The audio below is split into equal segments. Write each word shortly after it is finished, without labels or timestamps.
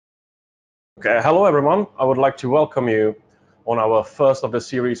Okay, hello everyone. I would like to welcome you on our first of the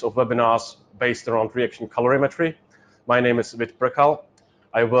series of webinars based around reaction calorimetry. My name is Prchal.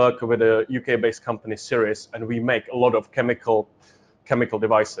 I work with a UK-based company Syrris, and we make a lot of chemical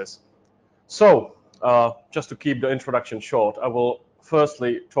devices. So, just to keep the introduction short, I will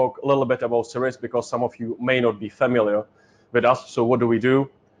firstly talk a little bit about Syrris because some of you may not be familiar with us. So, what do we do?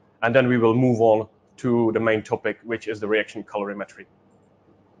 And then we will move on to the main topic, which is the reaction calorimetry.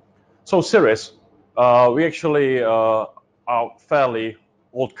 So Syrris, we actually are a fairly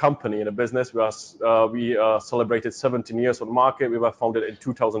old company in the business. We celebrated 17 years on the market. We were founded in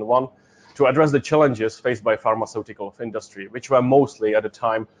 2001 to address the challenges faced by pharmaceutical industry, which were mostly at the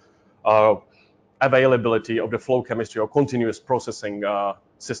time availability of the flow chemistry or continuous processing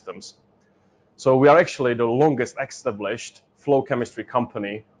systems. So we are actually the longest established flow chemistry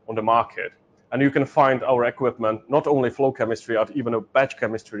company on the market. And you can find our equipment, not only flow chemistry, but even batch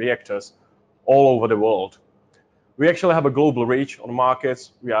chemistry reactors all over the world. We actually have a global reach on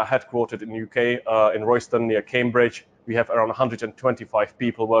markets. We are headquartered in the UK, in Royston near Cambridge. We have around 125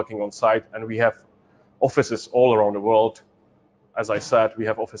 people working on site, and we have offices all around the world. As I said, we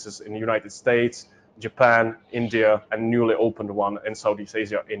have offices in the United States, Japan, India, and newly opened one in Southeast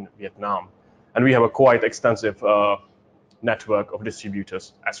Asia in Vietnam. And we have a quite extensive network of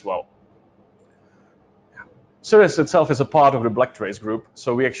distributors as well. Syrris itself is a part of the Black Trace group,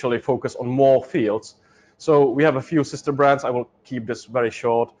 so we actually focus on more fields. So we have a few sister brands. I will keep this very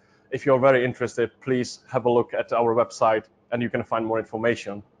short. If you're very interested, please have a look at our website and you can find more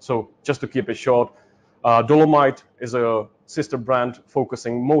information. So just to keep it short, Dolomite is a sister brand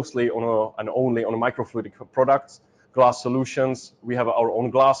focusing mostly on and only on microfluidic products, glass solutions. We have our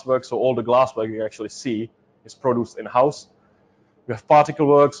own glasswork, so all the glasswork you actually see is produced in-house. We have Particle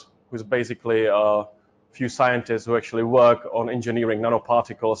Works, who's basically few scientists who actually work on engineering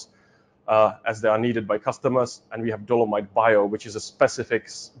nanoparticles as they are needed by customers. And we have Dolomite Bio, which is a specific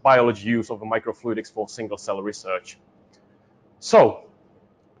biology use of the microfluidics for single cell research. So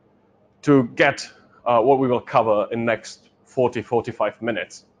to get what we will cover in next 40-45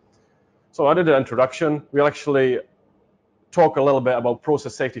 minutes. So I did the introduction. We'll actually talk a little bit about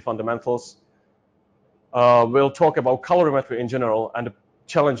process safety fundamentals. We'll talk about calorimetry in general and the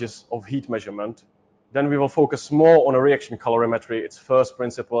challenges of heat measurement. Then we will focus more on a reaction calorimetry, its first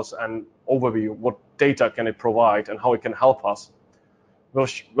principles and overview, what data can it provide and how it can help us.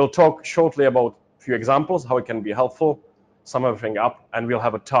 We'll talk shortly about a few examples, how it can be helpful, sum everything up, and we'll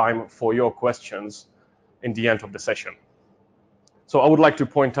have a time for your questions in the end of the session. So I would like to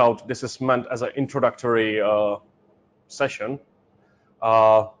point out this is meant as an introductory session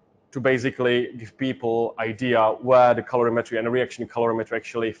to basically give people idea where the calorimetry and the reaction calorimetry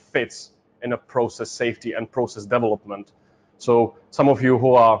actually fits in a process safety and process development. So some of you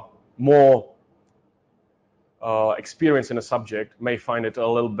who are more experienced in a subject may find it a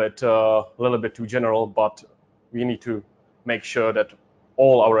little bit too general, but we need to make sure that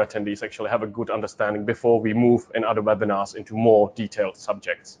all our attendees actually have a good understanding before we move in other webinars into more detailed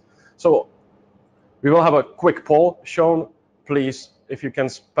subjects. So we will have a quick poll shown. Please, if you can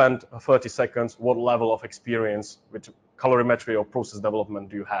spend 30 seconds, what level of experience with calorimetry or process development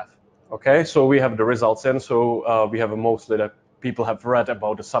do you have? Okay, so we have the results in, so we have mostly that people have read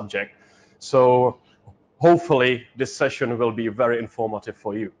about the subject. So hopefully this session will be very informative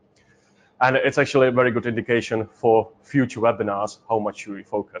for you. And it's actually a very good indication for future webinars, how much you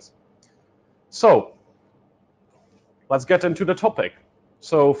focus. So let's get into the topic.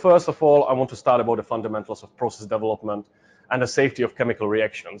 So first of all, I want to start about the fundamentals of process development and the safety of chemical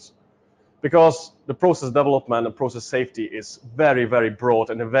reactions. Because the process development and process safety is very, very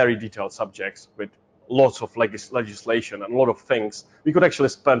broad and a very detailed subject with lots of legislation and a lot of things. We could actually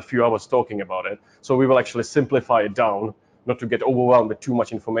spend a few hours talking about it. So we will actually simplify it down, not to get overwhelmed with too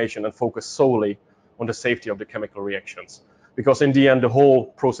much information and focus solely on the safety of the chemical reactions. Because in the end, the whole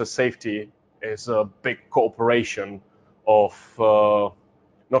process safety is a big cooperation of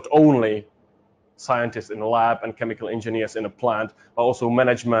not only scientists in the lab and chemical engineers in a plant, but also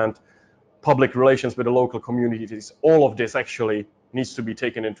management, public relations with the local communities. All of this actually needs to be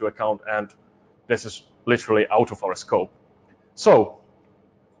taken into account, and this is literally out of our scope. So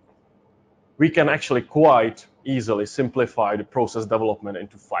we can actually quite easily simplify the process development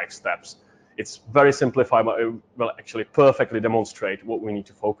into 5 steps. It's very simplified, but it will actually perfectly demonstrate what we need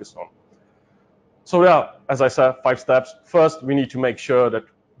to focus on. So yeah, as I said, 5 steps. First, we need to make sure that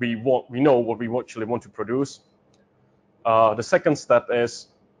we know what we actually want to produce. The second step is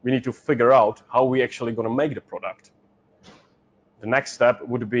we need to figure out how we actually going to make the product. The next step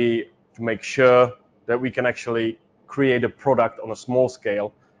would be to make sure that we can actually create a product on a small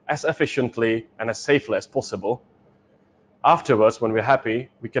scale as efficiently and as safely as possible. Afterwards, when we're happy,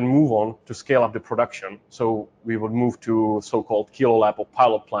 we can move on to scale up the production. So we would move to so-called kilo lab or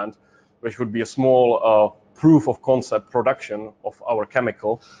pilot plant, which would be a small proof of concept production of our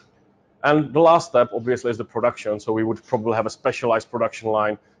chemical. And the last step, obviously, is the production. So we would probably have a specialized production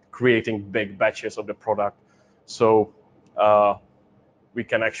line creating big batches of the product. So we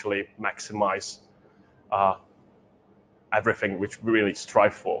can actually maximize everything which we really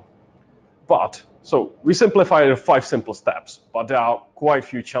strive for. So we simplified it 5 simple steps, but there are quite a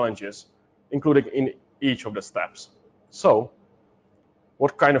few challenges, including in each of the steps. So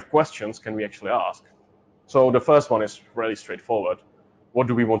what kind of questions can we actually ask? So the first one is really straightforward. What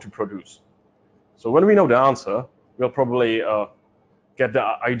do we want to produce? So when we know the answer, we'll probably get the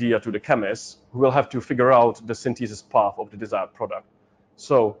idea to the chemists who will have to figure out the synthesis path of the desired product.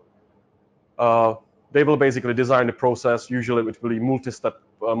 So they will basically design the process. Usually it will be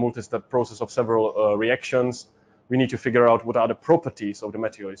multi-step process of several reactions. We need to figure out what are the properties of the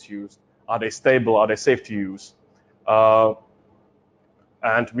materials used. Are they stable? Are they safe to use?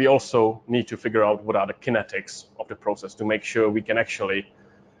 And we also need to figure out what are the kinetics of the process to make sure we can actually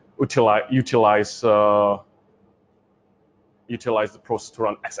utilize the process to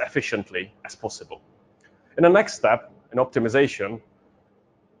run as efficiently as possible. In the next step, in optimization,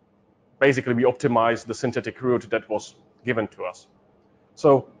 basically we optimize the synthetic route that was given to us.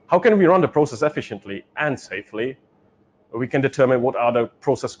 So how can we run the process efficiently and safely? We can determine what are the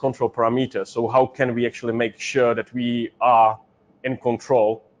process control parameters. So how can we actually make sure that we are in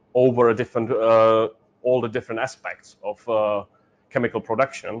control over all the different aspects of chemical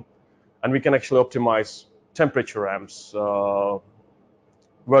production, and we can actually optimize temperature amps,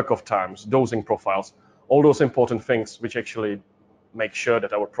 work-off times, dosing profiles, all those important things which actually make sure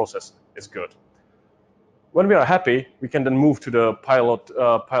that our process is good. When we are happy, we can then move to the pilot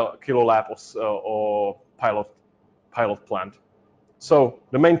kilo lab or pilot plant. So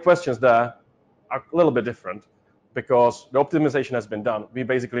the main questions there are a little bit different because the optimization has been done. We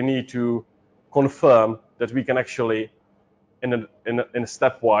basically need to confirm that we can actually, in a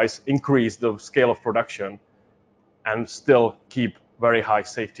stepwise, increase the scale of production and still keep very high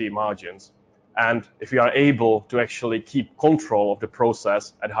safety margins. And if we are able to actually keep control of the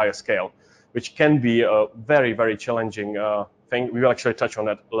process at higher scale, which can be a very, very challenging thing. We will actually touch on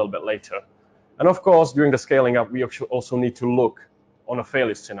that a little bit later. And of course, during the scaling up, we actually also need to look on a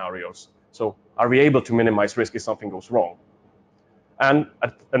failure scenarios. So are we able to minimize risk if something goes wrong? And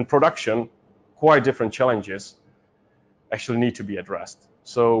in production, quite different challenges actually need to be addressed.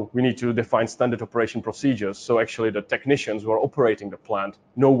 So we need to define standard operation procedures. So actually the technicians who are operating the plant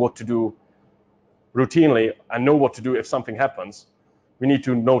know what to do routinely and know what to do if something happens. We need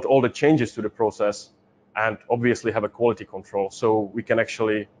to note all the changes to the process and obviously have a quality control. So we can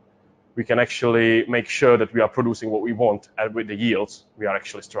actually make sure that we are producing what we want and with the yields we are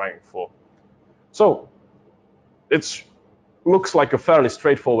actually striving for. So it looks like a fairly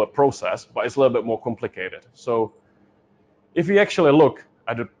straightforward process, but it's a little bit more complicated. So if we actually look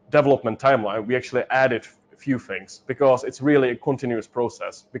at the development timeline, we actually added a few things because it's really a continuous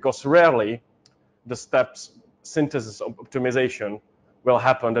process, because rarely the steps synthesis optimization will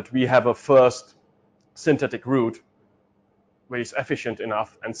happen that we have a first synthetic route which is efficient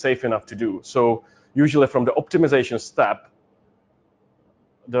enough and safe enough to do. So usually from the optimization step,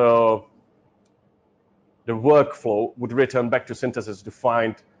 the workflow would return back to synthesis to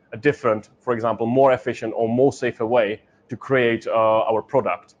find a different, for example, more efficient or more safer way to create our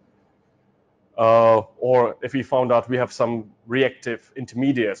product. Or if we found out we have some reactive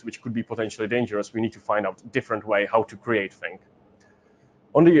intermediates which could be potentially dangerous, we need to find out a different way how to create things.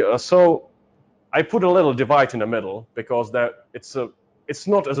 So I put a little divide in the middle because it's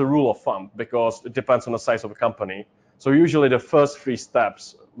not as a rule of thumb because it depends on the size of a company. So usually the first 3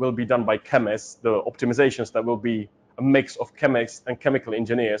 steps will be done by chemists. The optimization step will be a mix of chemists and chemical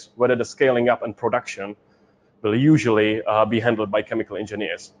engineers, whether the scaling up and production will usually be handled by chemical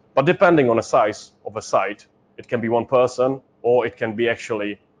engineers. But depending on the size of a site, it can be one person or it can be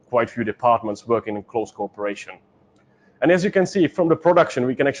actually quite a few departments working in close cooperation. And as you can see from the production,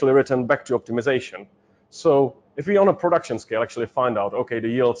 we can actually return back to optimization. So if we on a production scale actually find out, okay, the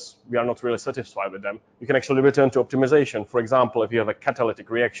yields, we are not really satisfied with them, you can actually return to optimization. For example, if you have a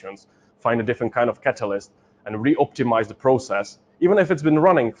catalytic reactions, find a different kind of catalyst and re-optimize the process. Even if it's been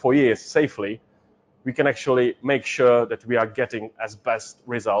running for years safely, we can actually make sure that we are getting as best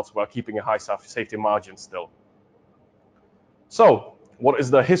results while keeping a high safety margin still. So what is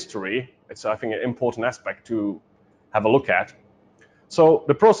the history? It's, I think, an important aspect to have a look at. So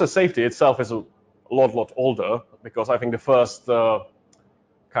the process safety itself is a lot older because I think the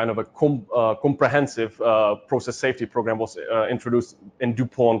kind of a comprehensive process safety program was introduced in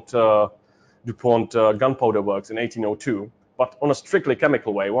DuPont Gunpowder Works in 1802. But on a strictly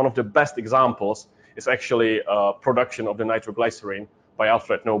chemical way, one of the best examples is actually production of the nitroglycerin by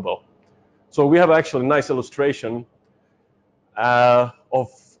Alfred Nobel. So we have actually a nice illustration of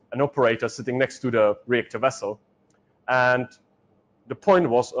an operator sitting next to the reactor vessel. And the point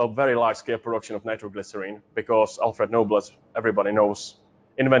was a very large-scale production of nitroglycerin, because Alfred Nobel, as everybody knows,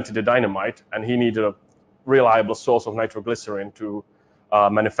 invented the dynamite, and he needed a reliable source of nitroglycerin to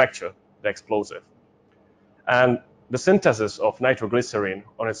manufacture the explosive. And the synthesis of nitroglycerin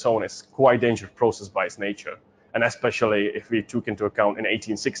on its own is quite a dangerous process by its nature, and especially if we took into account in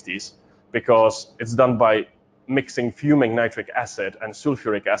 1860s, because it's done by mixing fuming nitric acid and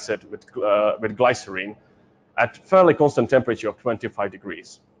sulfuric acid with glycerine at fairly constant temperature of 25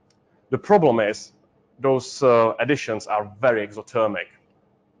 degrees. The problem is those additions are very exothermic.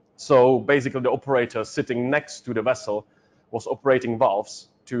 So basically the operator sitting next to the vessel was operating valves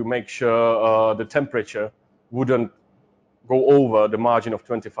to make sure the temperature wouldn't go over the margin of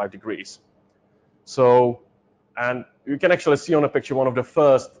 25 degrees. So, and you can actually see on the picture one of the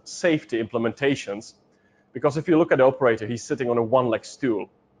first safety implementations, because if you look at the operator, he's sitting on a one-leg stool.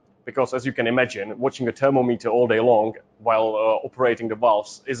 Because as you can imagine, watching a thermometer all day long while operating the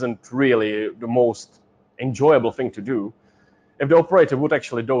valves isn't really the most enjoyable thing to do. If the operator would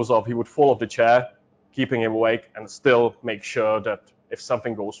actually doze off, he would fall off the chair, keeping him awake, and still make sure that if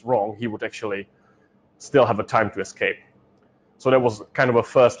something goes wrong, he would actually still have a time to escape. So that was kind of a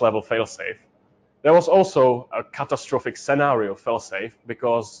first level failsafe. There was also a catastrophic scenario failsafe,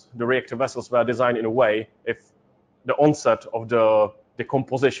 because the reactor vessels were designed in a way, if the onset of the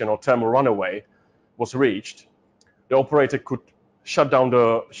decomposition or thermal runaway was reached, the operator could shut down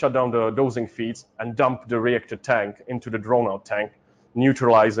the dosing feeds and dump the reactor tank into the drawn-out tank,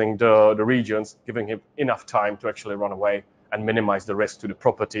 neutralizing the regions, giving him enough time to actually run away and minimize the risk to the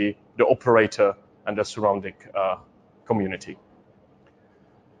property, the operator, and the surrounding community.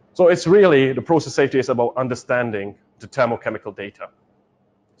 So it's really, the process safety is about understanding the thermochemical data.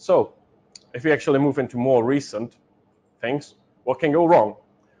 So if we actually move into more recent things, what can go wrong?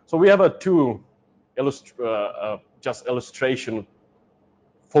 So we have two just illustration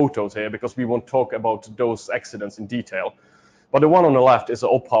photos here, because we won't talk about those accidents in detail. But the one on the left is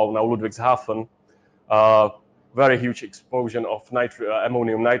Opal, now Ludwigshafen, very huge explosion of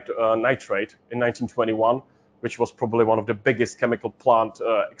ammonium nitrate in 1921, which was probably one of the biggest chemical plant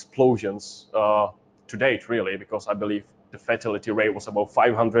explosions to date, really, because I believe the fatality rate was about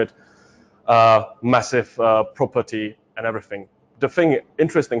 500, massive property and everything. The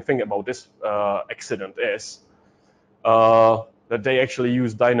interesting thing about this accident is that they actually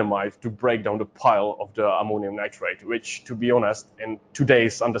used dynamite to break down the pile of the ammonium nitrate, which, to be honest, in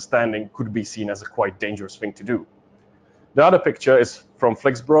today's understanding, could be seen as a quite dangerous thing to do. The other picture is from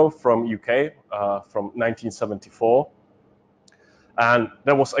Flixborough, from UK, from 1974. And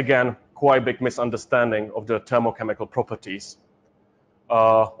there was, again, quite a big misunderstanding of the thermochemical properties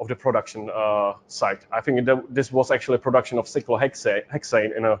of the production site. I think this was actually a production of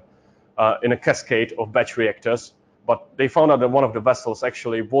cyclohexane in a cascade of batch reactors, but they found out that one of the vessels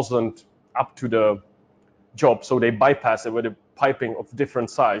actually wasn't up to the job, so they bypassed it with a piping of different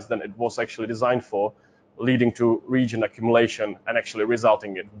size than it was actually designed for, leading to reagent accumulation and actually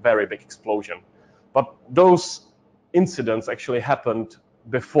resulting in a very big explosion. But those incidents actually happened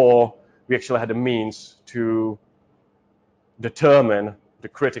before we actually had a means to determine the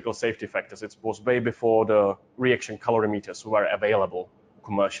critical safety factors. It was way before the reaction calorimeters were available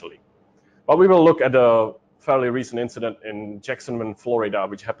commercially. But we will look at a fairly recent incident in Jacksonville, Florida,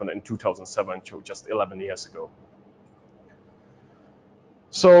 which happened in 2007, so just 11 years ago.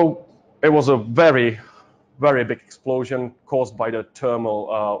 So it was a very, very big explosion caused by the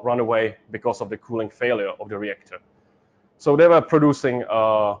thermal runaway because of the cooling failure of the reactor. So they were producing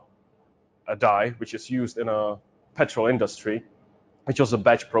a dye, which is used in a petrol industry, which was a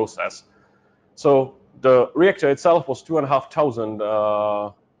batch process. So the reactor itself was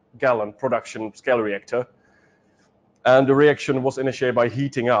 2,500 gallon production scale reactor, and the reaction was initiated by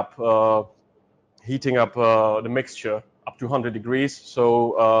heating up the mixture up to 100 degrees.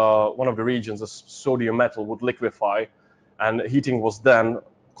 So one of the regions, the sodium metal, would liquefy, and heating was then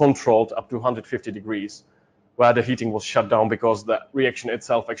controlled up to 150 degrees, where the heating was shut down because the reaction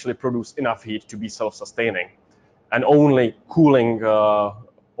itself actually produced enough heat to be self-sustaining, and only cooling,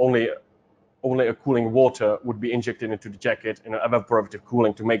 only a cooling water would be injected into the jacket in an evaporative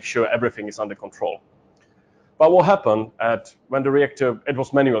cooling to make sure everything is under control. But what happened when the reactor, it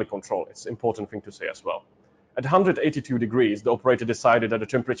was manually controlled, it's an important thing to say as well. At 182 degrees, the operator decided that the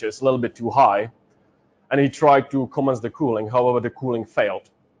temperature is a little bit too high, and he tried to commence the cooling. However, the cooling failed.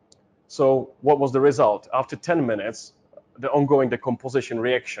 So what was the result? After 10 minutes, the ongoing decomposition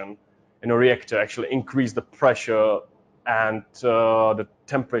reaction in a reactor actually increased the pressure and the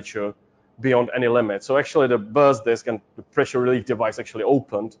temperature beyond any limit. So actually the burst disk and the pressure relief device actually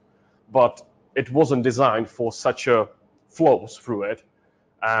opened, but it wasn't designed for such a flows through it.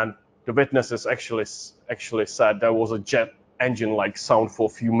 And the witnesses actually said there was a jet engine-like sound for a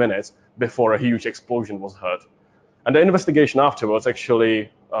few minutes before a huge explosion was heard. And the investigation afterwards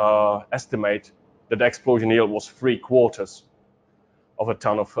actually estimate that the explosion yield was 3/4 of a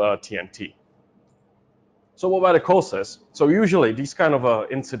ton of TNT. So what were the causes? So usually these kind of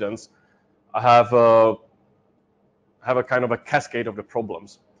incidents have a kind of a cascade of the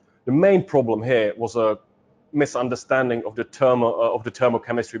problems. The main problem here was a misunderstanding of the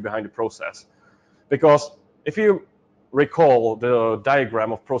thermochemistry behind the process. Because if you recall the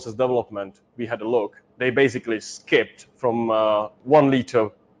diagram of process development, we had a look. They basically skipped from 1 liter,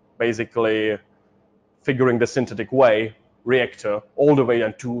 basically figuring the synthetic way reactor, all the way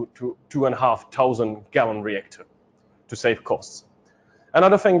then to 2,500 gallon reactor to save costs.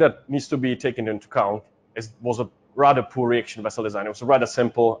 Another thing that needs to be taken into account was a rather poor reaction vessel design. It was rather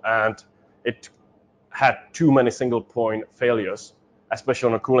simple, and it had too many single point failures, especially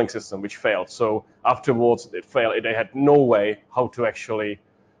on a cooling system, which failed. So afterwards it failed. They had no way how to actually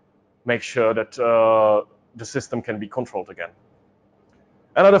make sure that the system can be controlled again.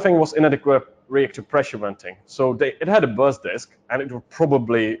 Another thing was inadequate reactor pressure venting. So it had a burst disk, and it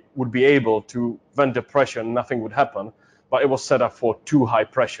would be able to vent the pressure and nothing would happen, but it was set up for too high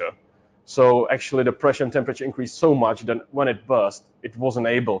pressure. So actually the pressure and temperature increased so much that when it burst, it wasn't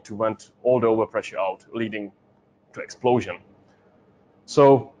able to vent all the overpressure out, leading to explosion.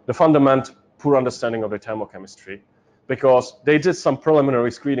 So the fundamental poor understanding of the thermochemistry, because they did some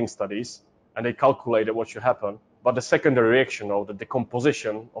preliminary screening studies and they calculated what should happen, but the secondary reaction or the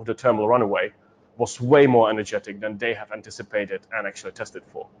decomposition of the thermal runaway was way more energetic than they have anticipated and actually tested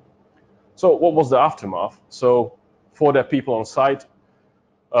for. So what was the aftermath? So for the people on site,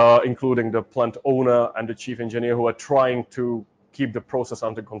 including the plant owner and the chief engineer who are trying to keep the process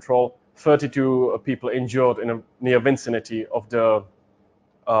under control, 32 people injured in a near vicinity of the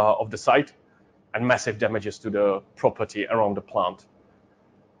site, and massive damages to the property around the plant.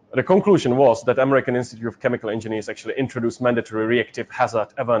 The conclusion was that American Institute of Chemical Engineers actually introduced mandatory reactive hazard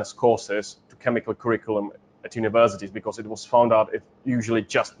awareness courses to chemical curriculum at universities, because it was found out it usually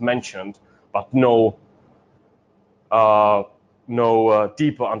just mentioned, but no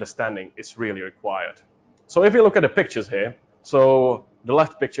deeper understanding is really required. So if you look at the pictures here, so the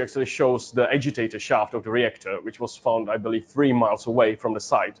left picture actually shows the agitator shaft of the reactor, which was found, I believe, 3 miles away from the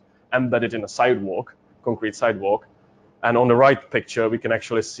site, embedded in a sidewalk, concrete sidewalk. And on the right picture, we can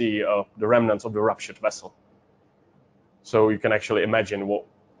actually see the remnants of the ruptured vessel. So you can actually imagine what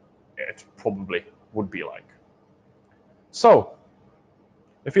it probably would be like. So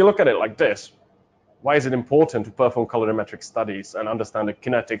if you look at it like this, why is it important to perform calorimetric studies and understand the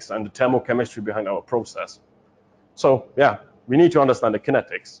kinetics and the thermochemistry behind our process? So yeah, we need to understand the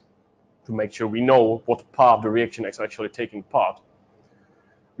kinetics to make sure we know what part of the reaction is actually taking part.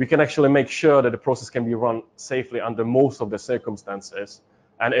 We can actually make sure that the process can be run safely under most of the circumstances.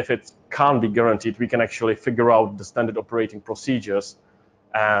 And if it can't be guaranteed, we can actually figure out the standard operating procedures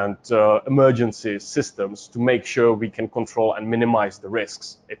and emergency systems to make sure we can control and minimize the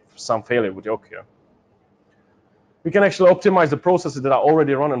risks if some failure would occur. We can actually optimize the processes that are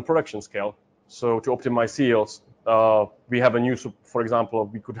already run on production scale. So to optimize yields, we have a new, for example,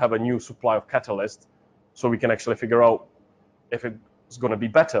 we could have a new supply of catalyst, so we can actually figure out if it's going to be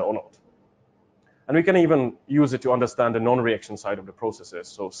better or not. And we can even use it to understand the non-reaction side of the processes,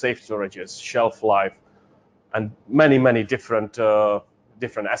 so safe storages, shelf life, and many different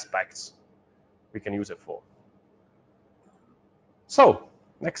aspects we can use it for. So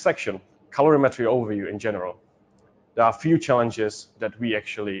next section, calorimetry overview in general. There are a few challenges that we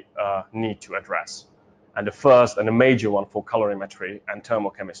actually need to address. And the first and the major one for calorimetry and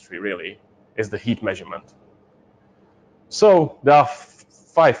thermochemistry really is the heat measurement. So there are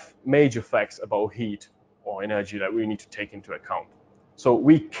 5 major facts about heat or energy that we need to take into account. So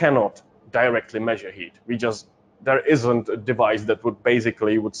we cannot directly measure heat. There isn't a device that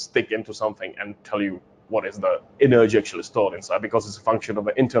would stick into something and tell you what is the energy actually stored inside, because it's a function of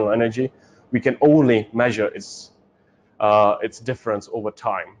the internal energy. We can only measure its difference over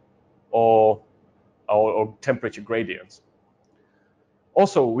time or temperature gradients.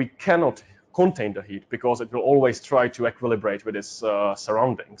 Also, we cannot contain the heat because it will always try to equilibrate with its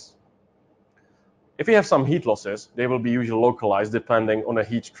surroundings. If we have some heat losses, they will be usually localized depending on the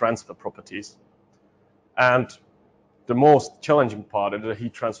heat transfer properties. And the most challenging part is the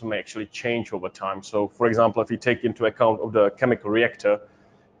heat transfer may actually change over time. So for example, if we take into account of the chemical reactor,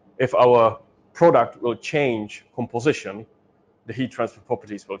 if our product will change composition, the heat transfer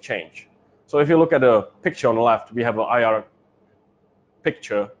properties will change. So if you look at the picture on the left, we have an IR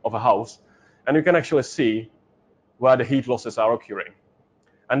picture of a house, and you can actually see where the heat losses are occurring.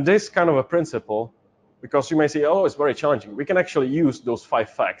 And this kind of a principle, because you may say, oh, it's very challenging, we can actually use those 5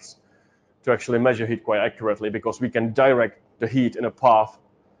 facts to actually measure heat quite accurately, because we can direct the heat in a path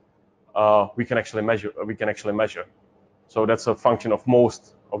we can actually measure. So that's a function of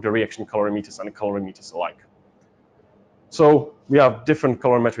most of the reaction calorimeters and calorimeters alike. So we have different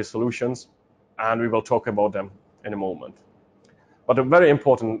calorimetry solutions, and we will talk about them in a moment. But a very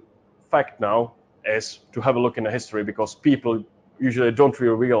important fact now is to have a look in the history, because people usually don't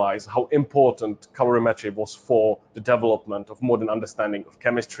really realize how important calorimetry was for the development of modern understanding of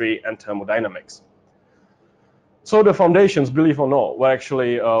chemistry and thermodynamics. So the foundations, believe it or not, were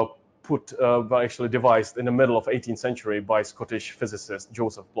actually devised in the middle of 18th century by Scottish physicist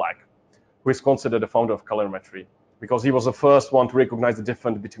Joseph Black, who is considered the founder of calorimetry, because he was the first one to recognize the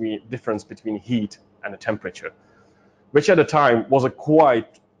difference between heat and the temperature, which at the time was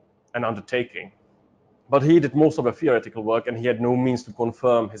quite an undertaking. But he did most of the theoretical work, and he had no means to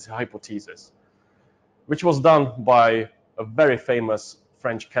confirm his hypothesis, which was done by a very famous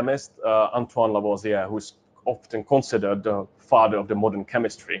French chemist, Antoine Lavoisier, who is often considered the father of the modern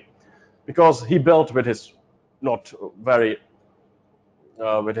chemistry, because he built with his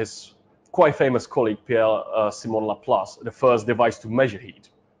quite famous colleague Pierre Simon Laplace the first device to measure heat,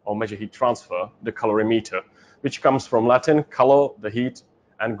 or measure heat transfer, the calorimeter, which comes from Latin calor, the heat,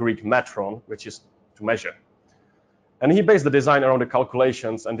 and Greek metron, which is to measure. And he based the design around the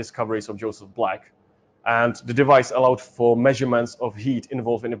calculations and discoveries of Joseph Black. And the device allowed for measurements of heat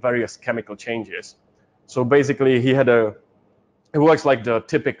involved in various chemical changes. So basically, it works like the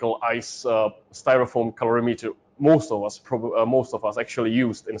typical ice styrofoam calorimeter most of us actually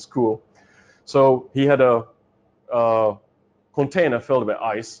used in school. So he had a container filled with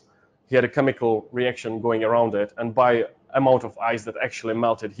ice. He had a chemical reaction going around it, and by amount of ice that actually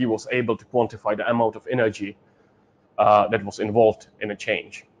melted, he was able to quantify the amount of energy that was involved in a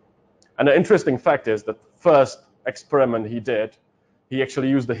change. And the interesting fact is that first experiment he did, he actually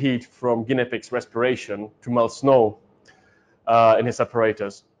used the heat from guinea pig's respiration to melt snow in his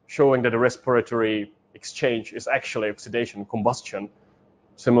apparatus, showing that the respiratory exchange is actually oxidation, combustion,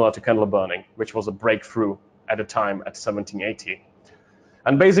 similar to candle burning, which was a breakthrough at the time at 1780.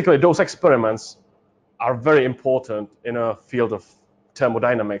 And basically those experiments are very important in a field of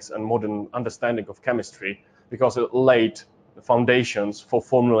thermodynamics and modern understanding of chemistry, because it laid the foundations for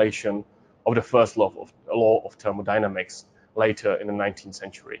formulation of the first law of thermodynamics later in the 19th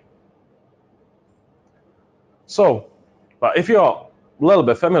century. So, but if you're a little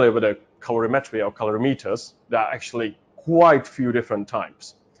bit familiar with the calorimetry or calorimeters, there are actually quite few different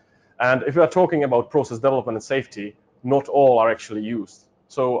types. And if we are talking about process development and safety, not all are actually used.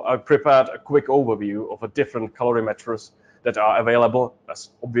 So I prepared a quick overview of the different calorimeters that are available. That's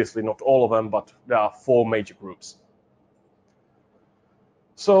obviously not all of them, but there are 4 major groups.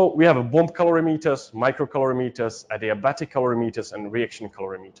 So we have bomb calorimeters, microcalorimeters, adiabatic calorimeters, and reaction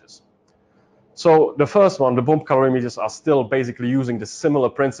calorimeters. So the first one, the bomb calorimeters, are still basically using the similar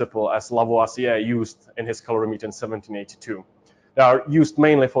principle as Lavoisier used in his calorimeter in 1782. They are used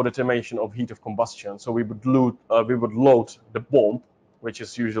mainly for determination of heat of combustion. So we would load the bomb, which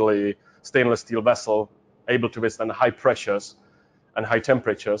is usually stainless steel vessel, able to withstand high pressures and high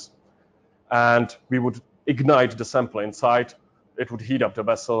temperatures. And we would ignite the sample inside. It would heat up the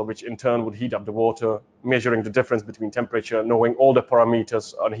vessel, which in turn would heat up the water, measuring the difference between temperature, knowing all the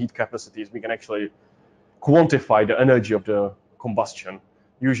parameters on heat capacities. We can actually quantify the energy of the combustion,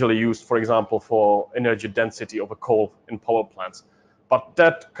 usually used, for example, for energy density of a coal in power plants. But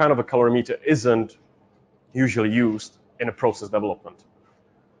that kind of a calorimeter isn't usually used in a process development.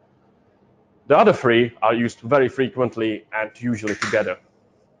 The other 3 are used very frequently and usually together.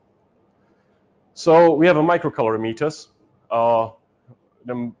 So we have a microcalorimeters.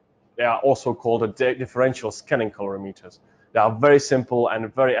 They are also called the differential scanning calorimeters. They are very simple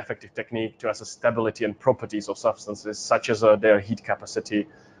and very effective technique to assess stability and properties of substances, such as their heat capacity,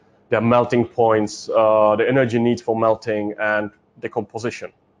 their melting points, the energy needs for melting, and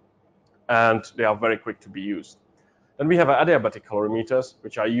decomposition. And they are very quick to be used. Then we have adiabatic calorimeters,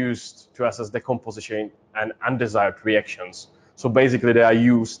 which are used to assess decomposition and undesired reactions. So basically they are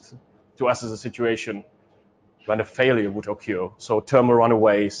used to assess a situation when a failure would occur, so thermal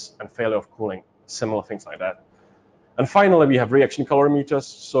runaways and failure of cooling similar things like that. And finally, we have reaction calorimeters.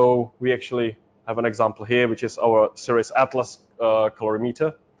 So we actually have an example here, which is our Syrris Atlas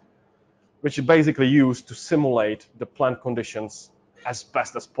calorimeter, which is basically used to simulate the plant conditions as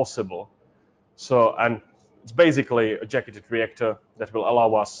best as possible. So, and it's basically a jacketed reactor that will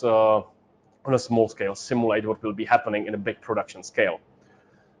allow us on a small scale simulate what will be happening in a big production scale,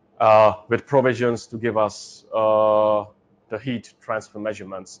 with provisions to give us the heat transfer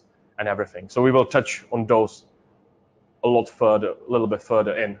measurements and everything. So we will touch on those a little bit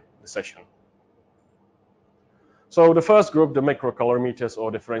further in the session. So the first group, the microcalorimeters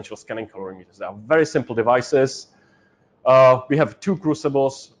or differential scanning calorimeters, they are very simple devices. We have two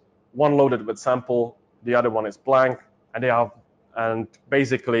crucibles, one loaded with sample, the other one is blank, and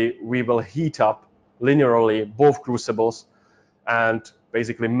basically we will heat up linearly both crucibles and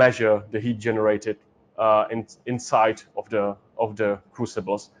basically measure the heat generated inside of the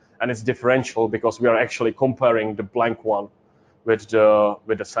crucibles. And it's differential because we are actually comparing the blank one with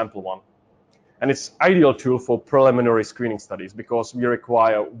the sample one. And it's ideal tool for preliminary screening studies because we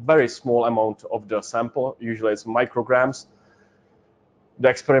require very small amount of the sample, usually it's micrograms. The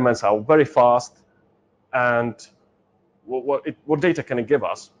experiments are very fast, and what data can it give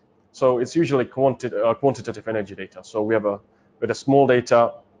us? So it's usually quantitative energy data. So we have with a small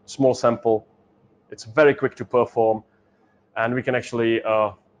data, small sample, it's very quick to perform, and we can actually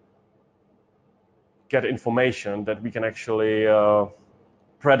get information that we can actually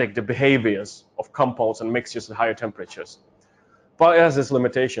predict the behaviors of compounds and mixtures at higher temperatures. But it has its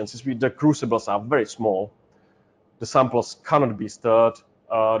limitations. The crucibles are very small. The samples cannot be stirred.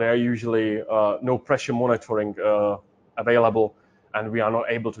 There are usually no pressure monitoring available, and we are not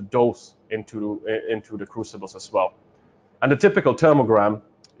able to dose into the crucibles as well. And the typical thermogram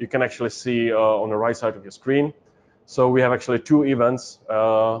you can actually see on the right side of your screen. So we have actually two events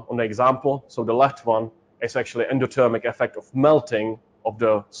on the example. So the left one is actually endothermic effect of melting of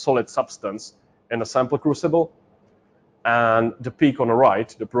the solid substance in the sample crucible. And the peak on the right,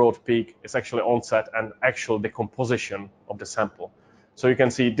 the broad peak, is actually onset and actual decomposition of the sample. So you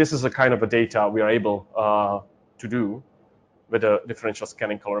can see this is the kind of a data we are able to do with a differential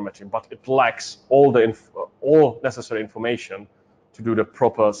scanning calorimetry, but it lacks all necessary information to do the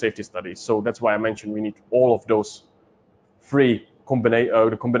proper safety studies. So that's why I mentioned we need all of those the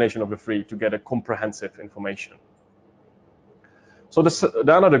combination of the three to get a comprehensive information. So the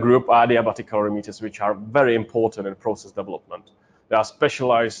another group are adiabatic calorimeters, which are very important in process development. They are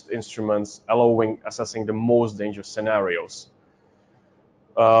specialized instruments assessing the most dangerous scenarios.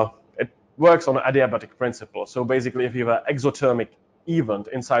 It works on an adiabatic principle. So basically, if you have an exothermic event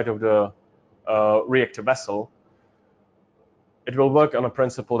inside of the reactor vessel, it will work on a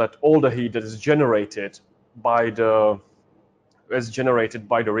principle that all the heat that is generated by the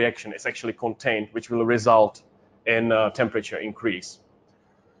reaction is actually contained, which will result in temperature increase.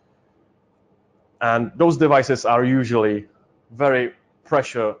 And those devices are usually very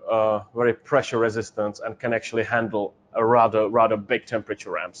pressure resistant and can actually handle a rather big temperature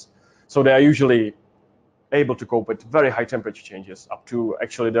ramps. So they are usually able to cope with very high temperature changes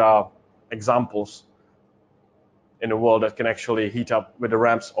actually there are examples in the world that can actually heat up with the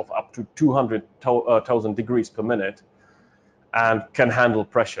ramps of up to 200,000 degrees per minute and can handle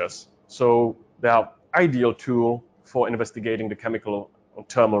pressures. So they are ideal tool for investigating the chemical or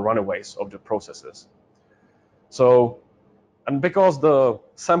thermal runaways of the processes. So, and because the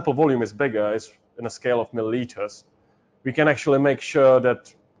sample volume is bigger, it's in a scale of milliliters, we can actually make sure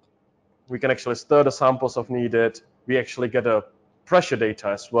that we can actually stir the samples if needed. We actually get a pressure data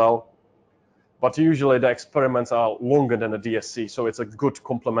as well. But usually the experiments are longer than a DSC, so it's a good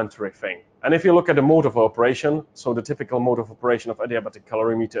complementary thing. And if you look at the mode of operation, so the typical mode of operation of adiabatic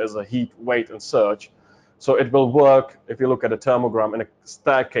calorimeter is a heat, wait, and surge. So it will work, if you look at a thermogram, in a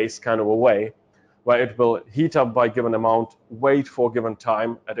staircase kind of a way, where it will heat up by given amount, wait for given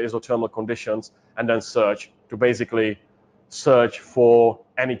time at isothermal conditions, and then surge to basically search for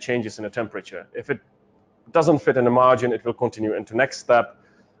any changes in the temperature. If it doesn't fit in the margin, it will continue into next step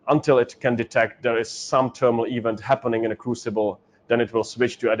until it can detect there is some thermal event happening in a crucible. Then it will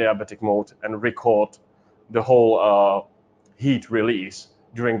switch to adiabatic mode and record the whole heat release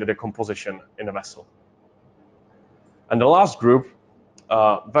during the decomposition in the vessel. And the last group,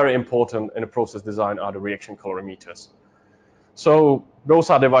 very important in the process design, are the reaction calorimeters. So those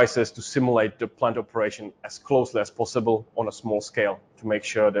are devices to simulate the plant operation as closely as possible on a small scale to make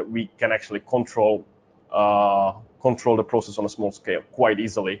sure that we can actually control the process on a small scale quite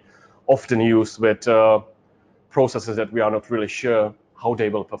easily, often used with processes that we are not really sure how they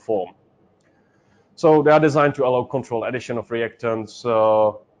will perform. So they are designed to allow controlled addition of reactants,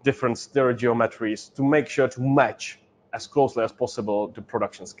 different stereogeometries to make sure to match as closely as possible the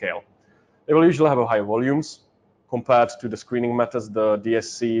production scale. They will usually have higher volumes compared to the screening methods, the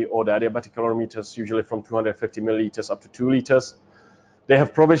DSC or the adiabatic calorimeters, usually from 250 milliliters up to 2 liters. They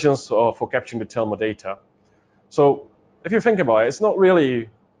have provisions for capturing the thermal data. So if you think about it, it's not really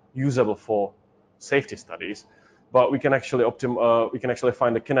usable for safety studies, but we can actually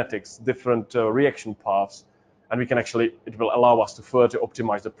find the kinetics, different reaction paths, and it will allow us to further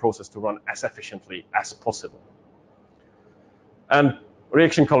optimize the process to run as efficiently as possible. And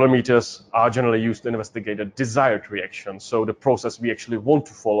reaction calorimeters are generally used to investigate a desired reaction, so the process we actually want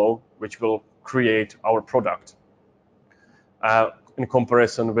to follow, which will create our product, in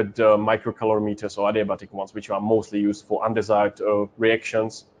comparison with the microcalorimeters or adiabatic ones, which are mostly used for undesired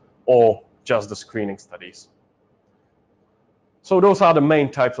reactions or just the screening studies. So those are the main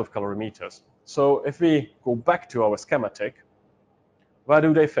types of calorimeters. So if we go back to our schematic, where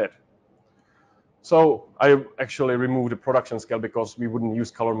do they fit? So I actually removed the production scale because we wouldn't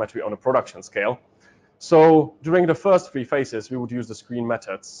use calorimetry on a production scale. So during the first 3 phases, we would use the screening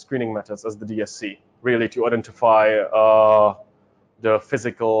methods as the DSC, really to identify the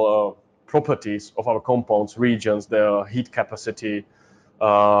physical properties of our compounds, regions, their heat capacity,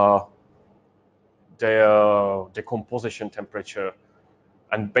 their decomposition temperature,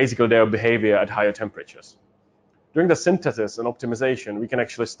 and basically their behavior at higher temperatures. During the synthesis and optimization, we can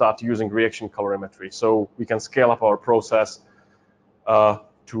actually start using reaction calorimetry. So we can scale up our process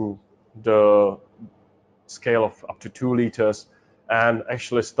to the scale of up to 2 liters and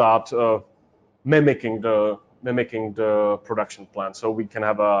actually start mimicking the production plant. So we can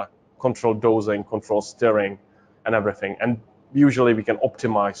have a controlled dosing, controlled stirring, and everything. And usually we will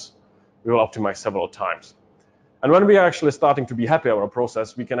optimize several times. And when we are actually starting to be happy with our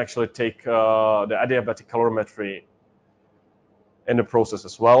process, we can actually take the adiabatic calorimetry in the process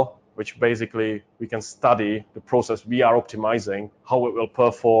as well, which basically we can study the process we are optimizing, how it will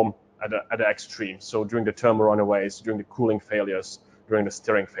perform at the extreme. So during the thermal runaways, during the cooling failures, during the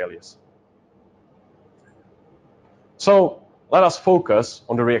stirring failures. So let us focus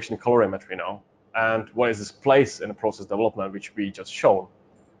on the reaction calorimetry now and what is its place in the process development, which we just shown.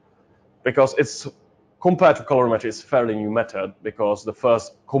 Because it's compared to calorimetry, it's a fairly new method because the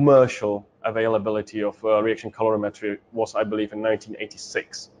first commercial availability of reaction calorimetry was, I believe, in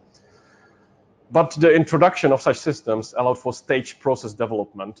 1986. But the introduction of such systems allowed for staged process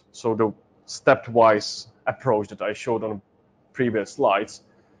development, so the stepwise approach that I showed on previous slides.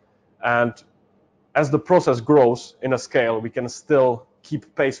 And as the process grows in a scale, we can still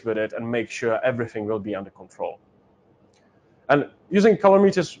keep pace with it and make sure everything will be under control. And using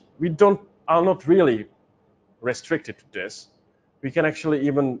calorimeters, are not really restricted to this. We can actually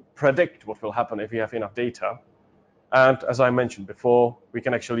even predict what will happen if we have enough data. And as I mentioned before, we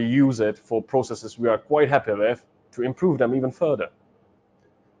can actually use it for processes we are quite happy with to improve them even further.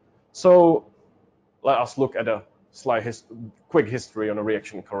 So let us look at a quick history on a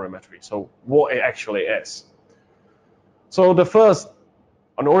reaction calorimetry. So what it actually is. So the first,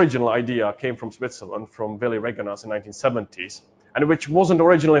 an original idea came from Switzerland, from Willy Regenas in 1970s, and which wasn't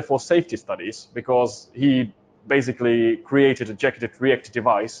originally for safety studies because he basically created a jacketed reactor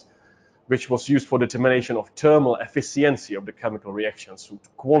device which was used for determination of thermal efficiency of the chemical reactions, so to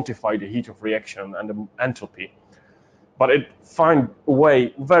quantify the heat of reaction and the enthalpy. But it found a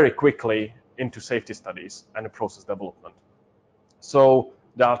way very quickly into safety studies and the process development. So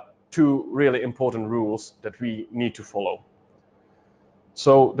there are 2 really important rules that we need to follow.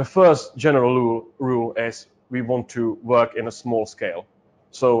 So the first general rule is we want to work in a small scale.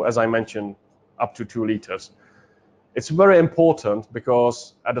 So as I mentioned, up to 2 liters. It's very important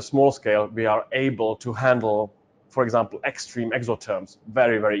because at a small scale, we are able to handle, for example, extreme exotherms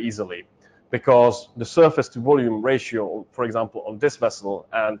very, very easily because the surface to volume ratio, for example, on this vessel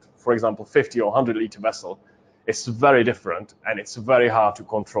and, for example, 50 or 100 liter vessel is very different and it's very hard to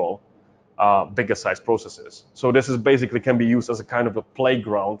control bigger size processes. So this is basically can be used as a kind of a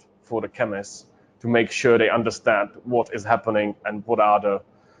playground for the chemists to make sure they understand what is happening and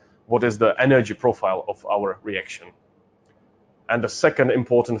what is the energy profile of our reaction. And the second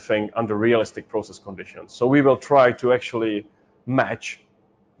important thing under realistic process conditions. So we will try to actually match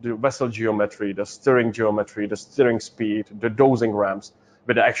the vessel geometry, the stirring geometry, the stirring speed, the dosing ramps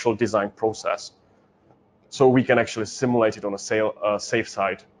with the actual design process. So we can actually simulate it on a safe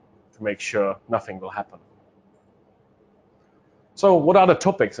side to make sure nothing will happen. So what are the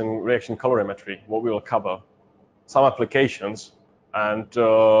topics in reaction calorimetry? What we will cover? Some applications and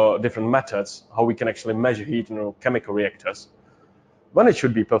different methods, how we can actually measure heat in chemical reactors, when it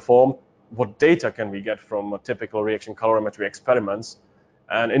should be performed, what data can we get from typical reaction calorimetry experiments,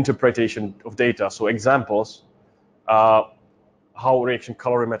 and interpretation of data, so examples, how reaction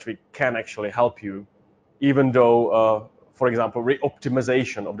colorimetry can actually help you, even though, for example,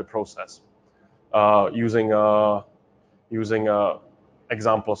 re-optimization of the process, using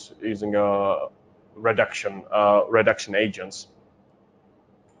examples, using reduction agents.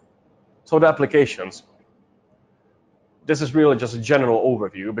 So the applications. This is really just a general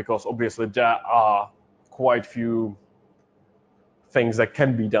overview, because obviously there are quite few things that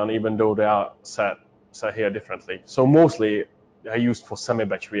can be done, even though they are set here differently. So mostly they are used for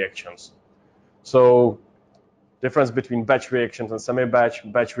semi-batch reactions. So difference between batch reactions and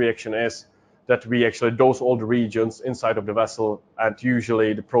semi-batch. Batch reaction is that we actually dose all the regions inside of the vessel, and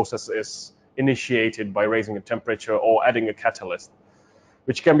usually the process is initiated by raising a temperature or adding a catalyst,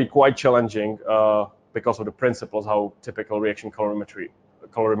 which can be quite challenging because of the principles how typical reaction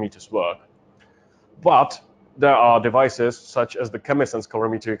calorimeters work. But there are devices such as the chemisense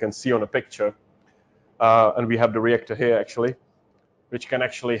calorimeter you can see on a picture, and we have the reactor here actually, which can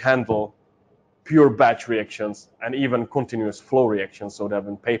actually handle pure batch reactions and even continuous flow reactions. So there have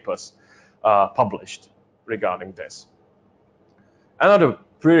been papers published regarding this. Another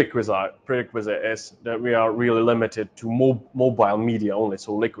prerequisite is that we are really limited to mobile media only,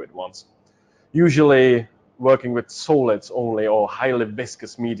 so liquid ones. Usually working with solids only or highly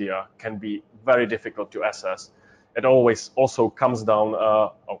viscous media can be very difficult to assess. It always also comes down,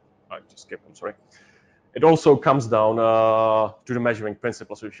 It also comes down to the measuring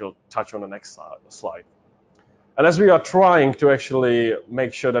principles, which we'll touch on the next slide. And as we are trying to actually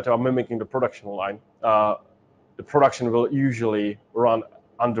make sure that we are mimicking the production line, the production will usually run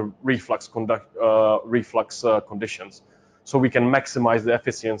under reflux conditions. So we can maximize the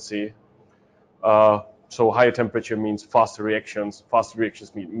efficiency. So higher temperature means faster reactions. Faster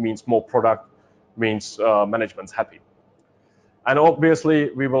reactions means more product, means management's happy. And obviously,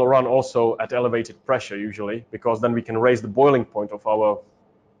 we will run also at elevated pressure usually, because then we can raise the boiling point of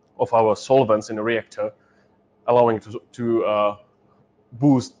our solvents in the reactor, allowing to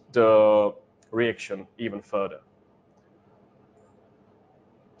boost the reaction even further.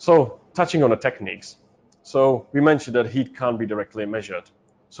 So touching on the techniques. So we mentioned that heat can't be directly measured.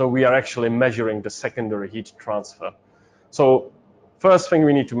 So we are actually measuring the secondary heat transfer. So first thing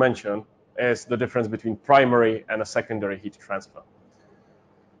we need to mention is the difference between primary and a secondary heat transfer.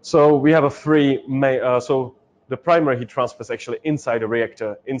 So we have so the primary heat transfer is actually inside the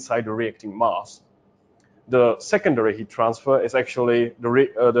reactor, inside the reacting mass. The secondary heat transfer is actually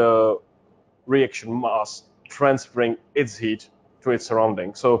the reaction mass transferring its heat to its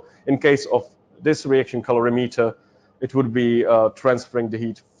surroundings. So in case of this reaction calorimeter, it would be transferring the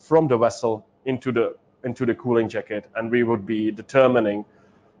heat from the vessel into the cooling jacket, and we would be determining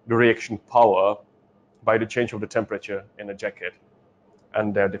the reaction power by the change of the temperature in the jacket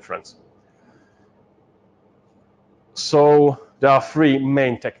and their difference. So there are three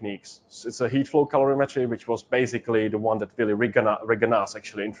main techniques. It's a heat flow calorimetry, which was basically the one that Willy Regenas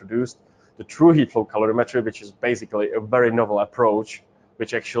actually introduced. The true heat flow calorimetry, which is basically a very novel approach,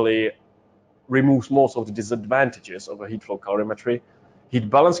 which actually removes most of the disadvantages of a heat flow calorimetry. Heat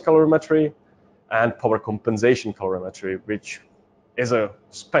balance calorimetry and power compensation calorimetry, which is a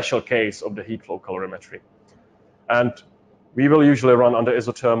special case of the heat flow calorimetry. And we will usually run under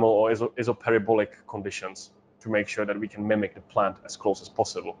isothermal or isoparabolic conditions to make sure that we can mimic the plant as close as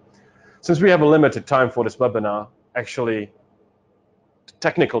possible. Since we have a limited time for this webinar, actually the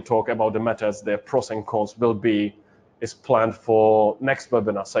technical talk about the methods, their pros and cons is planned for next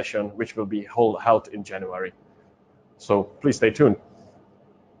webinar session, which will be held in January. So please stay tuned.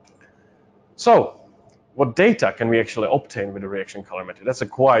 So what data can we actually obtain with the reaction calorimetry? That's a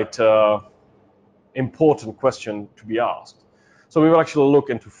quite important question to be asked. So we will actually look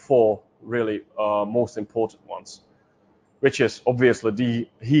into four really most important ones, which is obviously the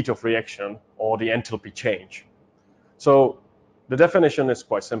heat of reaction or the enthalpy change. So the definition is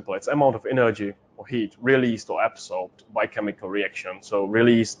quite simple. It's amount of energy or heat released or absorbed by chemical reaction. So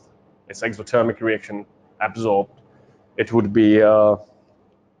released, it's exothermic reaction. Absorbed, it would be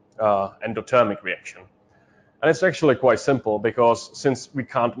endothermic reaction. And it's actually quite simple, because since we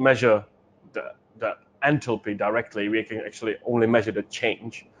can't measure the enthalpy directly, we can actually only measure the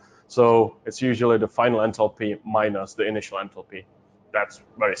change. So it's usually the final enthalpy minus the initial enthalpy. That's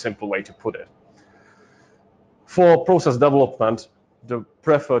a very simple way to put it. For process development, the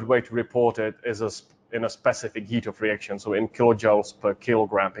preferred way to report it is in a specific heat of reaction, so in kilojoules per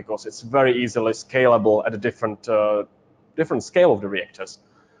kilogram, because it's very easily scalable at a different scale of the reactors,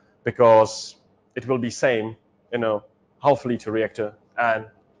 because it will be same in a half-liter reactor and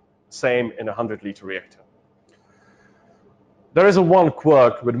same in a 100-liter reactor. There is a one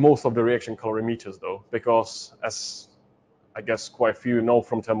quirk with most of the reaction calorimeters though, because as I guess quite a few know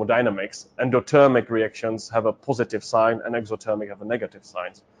from thermodynamics, endothermic reactions have a positive sign and exothermic have a negative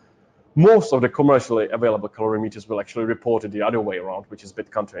sign. Most of the commercially available calorimeters will actually report it the other way around, which is a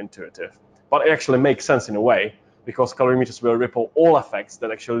bit counterintuitive. But it actually makes sense in a way, because calorimeters will report all effects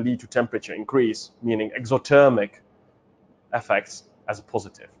that actually lead to temperature increase, meaning exothermic effects, as a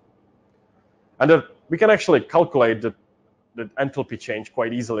positive. And we can actually calculate the enthalpy change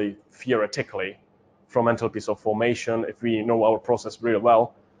quite easily, theoretically, from enthalpies of formation if we know our process really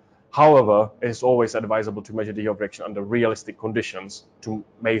well. However, it is always advisable to measure the heat of reaction under realistic conditions to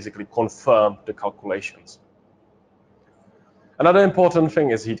basically confirm the calculations. Another important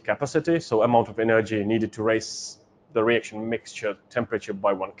thing is heat capacity, so amount of energy needed to raise the reaction mixture temperature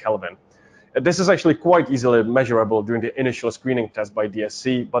by 1 Kelvin. This is actually quite easily measurable during the initial screening test by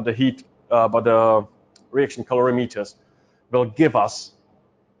DSC, but the reaction calorimeters will give us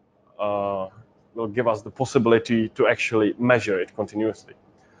the possibility to actually measure it continuously.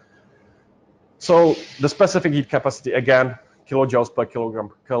 So the specific heat capacity, again, kilojoules per kilogram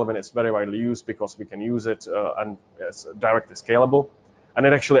per Kelvin, is very widely used because we can use it and it's directly scalable. And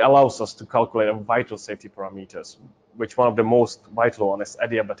it actually allows us to calculate vital safety parameters, which one of the most vital one is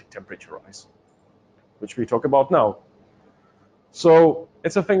adiabatic temperature rise, which we talk about now. So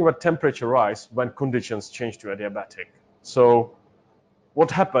it's a thing with temperature rise when conditions change to adiabatic. So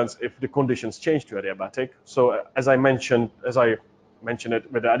what happens if the conditions change to adiabatic? So as I mentioned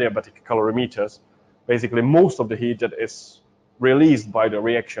it with the adiabatic calorimeters, basically most of the heat that is released by the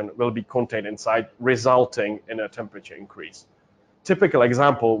reaction will be contained inside, resulting in a temperature increase. Typical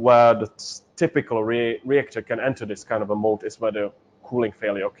example where the typical reactor can enter this kind of a mode is where the cooling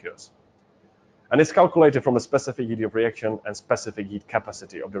failure occurs. And it's calculated from the specific heat of reaction and specific heat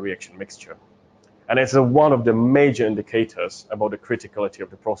capacity of the reaction mixture. And it's one of the major indicators about the criticality of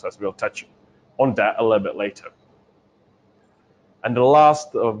the process. We'll touch on that a little bit later. And the last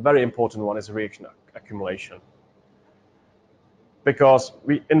very important one is reaction accumulation. Because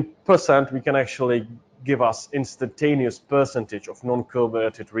in percent, we can actually give us instantaneous percentage of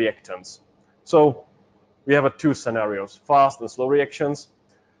non-converted reactants. So we have two scenarios, fast and slow reactions.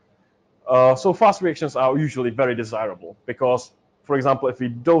 So fast reactions are usually very desirable because, for example, if we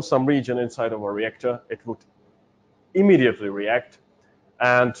dose some region inside of a reactor, it would immediately react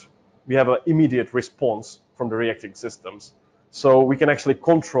and we have an immediate response from the reacting systems. So we can actually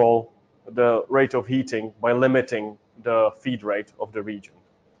control the rate of heating by limiting the feed rate of the region.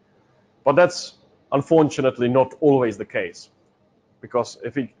 But that's unfortunately not always the case, because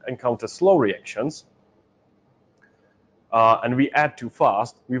if we encounter slow reactions and we add too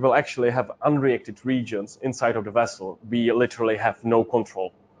fast, we will actually have unreacted regions inside of the vessel. We literally have no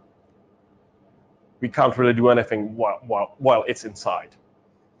control. We can't really do anything while it's inside.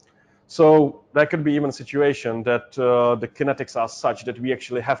 So there could be even a situation that the kinetics are such that we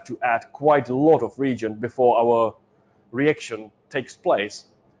actually have to add quite a lot of region before our reaction takes place.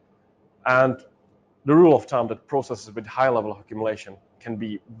 And the rule of thumb that processes with high level of accumulation can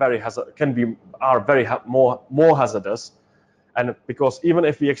be more hazardous. And because even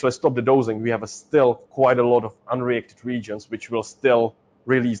if we actually stop the dosing, we have still quite a lot of unreacted regions which will still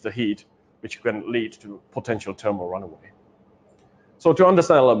release the heat, which can lead to potential thermal runaway. So to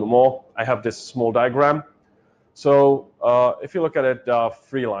understand a little bit more, I have this small diagram. So if you look at it, there are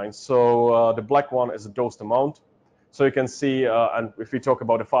 3 lines. So the black one is the dosed amount. So you can see, and if we talk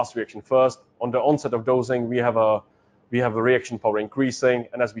about the fast reaction first, on the onset of dosing, we have a reaction power increasing,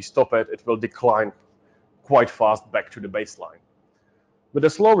 and as we stop it, it will decline quite fast back to the baseline. With the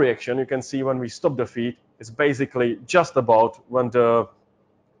slow reaction, you can see when we stop the feed, it's basically just about when the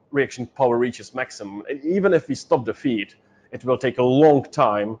reaction power reaches maximum. And even if we stop the feed, it will take a long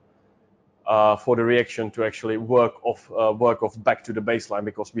time for the reaction to actually work off back to the baseline,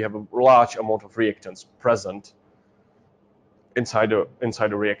 because we have a large amount of reactants present inside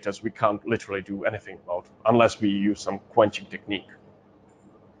the reactors. We can't literally do anything about unless we use some quenching technique.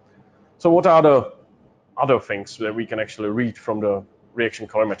 So what are the other things that we can actually read from the reaction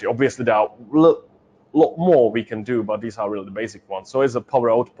calorimetry? Obviously, there are a lot more we can do, but these are really the basic ones. So as a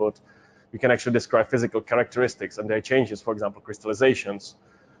power output, we can actually describe physical characteristics and their changes, for example, crystallizations.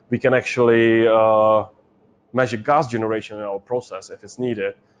 We can actually measure gas generation in our process if it's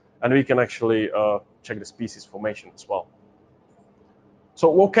needed, and we can actually check the species formation as well. So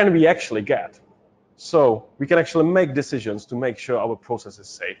what can we actually get? So we can actually make decisions to make sure our process is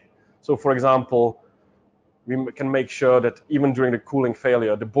safe. So for example, we can make sure that even during the cooling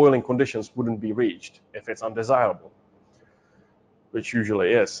failure, the boiling conditions wouldn't be reached if it's undesirable, which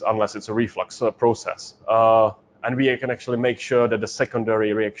usually is, unless it's a reflux process. and we can actually make sure that the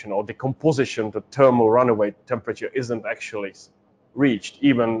secondary reaction or decomposition, the thermal runaway temperature, isn't actually reached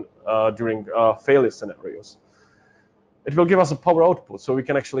even during failure scenarios. It will give us a power output, so we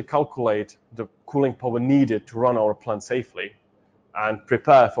can actually calculate the cooling power needed to run our plant safely and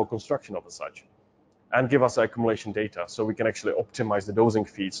prepare for construction of such, and give us accumulation data, so we can actually optimize the dosing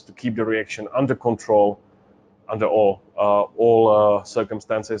feeds to keep the reaction under control under all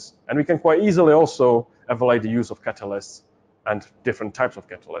circumstances. And we can quite easily also evaluate the use of catalysts and different types of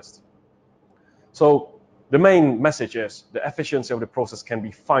catalysts. So the main message is the efficiency of the process can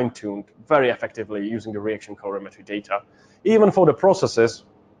be fine-tuned very effectively using the reaction calorimetry data, even for the processes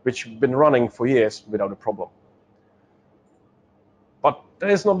which have been running for years without a problem. But that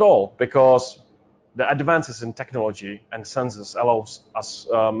is not all, because the advances in technology and sensors allows us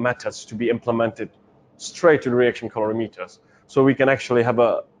methods to be implemented straight to the reaction calorimeters. So we can actually have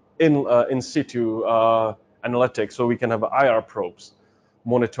a in situ analytics, so we can have IR probes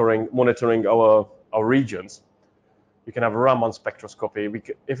monitoring our regions. We can have a Raman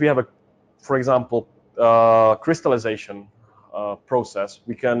spectroscopy. If we have for example, crystallization process,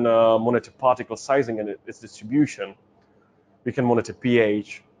 we can monitor particle sizing and its distribution. We can monitor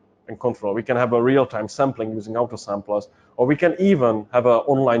pH and control. We can have a real-time sampling using autosamplers, or we can even have an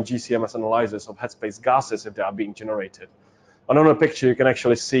online GCMS analysis of headspace gases if they are being generated. And on a picture, you can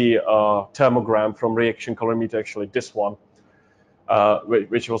actually see a thermogram from reaction calorimeter, actually this one,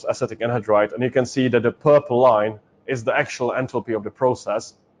 which was acetic anhydride, and you can see that the purple line is the actual enthalpy of the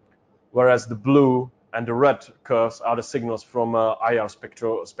process, whereas the blue and the red curves are the signals from IR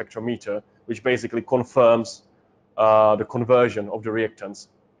spectrometer, which basically confirms the conversion of the reactants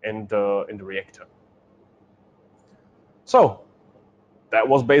in the reactor. So that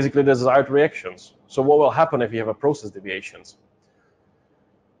was basically the desired reactions. So what will happen if you have a process deviations?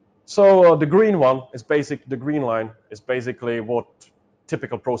 So the green line is basically what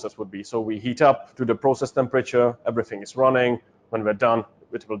typical process would be. So we heat up to the process temperature, everything is running. When we're done,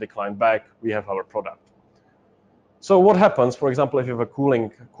 it will decline back. We have our product. So what happens, for example, if you have a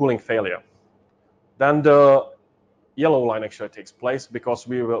cooling failure? Then the yellow line actually takes place, because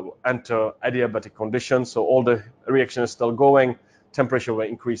we will enter adiabatic conditions, so all the reaction is still going, temperature will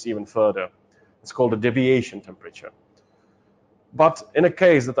increase even further. It's called a deviation temperature. But in a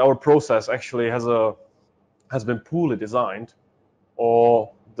case that our process actually has been poorly designed,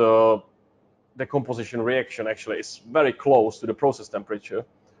 or the decomposition reaction actually is very close to the process temperature,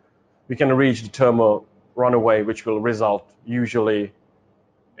 we can reach the thermal runaway, which will result usually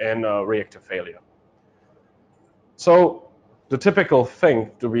in a reactor failure. So the typical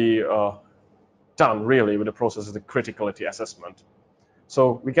thing to be done really with the process is the criticality assessment.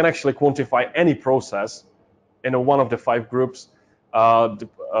 So we can actually quantify any process in one of the 5 groups,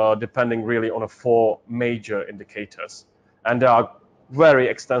 depending really on 4 major indicators. And there are very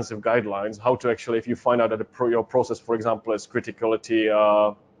extensive guidelines how to actually, if you find out that your process, for example, is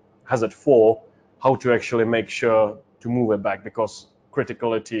criticality hazard 4, how to actually make sure to move it back, because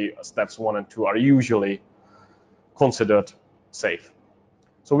criticality steps 1 and 2 are usually considered safe.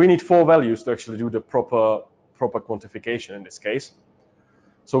 So we need 4 values to actually do the proper quantification in this case.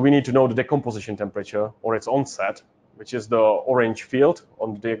 So we need to know the decomposition temperature or its onset, which is the orange field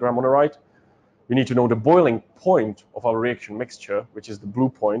on the diagram on the right. We need to know the boiling point of our reaction mixture, which is the blue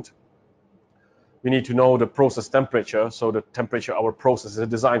point. We need to know the process temperature, so the temperature our process is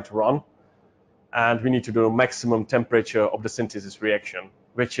designed to run. And we need to do the maximum temperature of the synthesis reaction,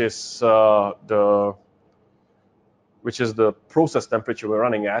 which is the process temperature we're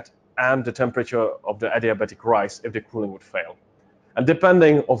running at, and the temperature of the adiabatic rise if the cooling would fail. And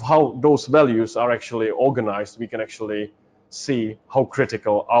depending on how those values are actually organized, we can actually see how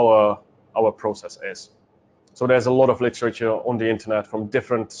critical our process is. So there's a lot of literature on the internet from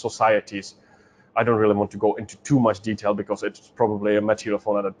different societies. I don't really want to go into too much detail, because it's probably a material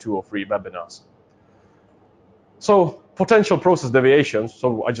for another 2 or 3 webinars. So potential process deviations,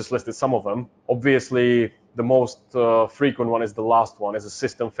 so I just listed some of them. Obviously, the most frequent one is the last one, is the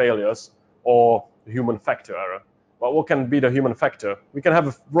system failures or human factor error. Well, what can be the human factor? We can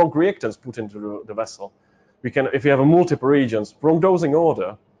have wrong reactants put into the vessel. We can, if you have a multiple regions, wrong dosing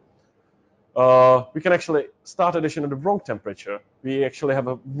order. We can actually start addition at the wrong temperature. We actually have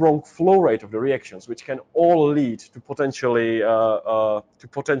a wrong flow rate of the reactions, which can all lead to potentially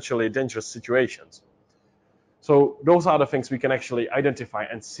dangerous situations. So those are the things we can actually identify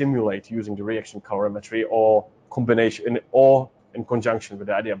and simulate using the reaction calorimetry, or combination, or in conjunction with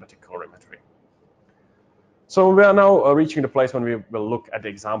the adiabatic calorimetry. So we are now reaching the place when we will look at the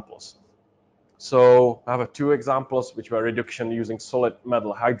examples. So I have 2 examples, which were reduction using solid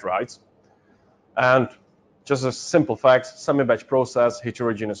metal hydrides. And Just a simple fact, semi-batch process,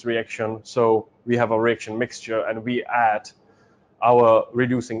 heterogeneous reaction. So we have a reaction mixture and we add our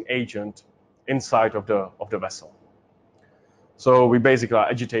reducing agent inside of the vessel. So we basically are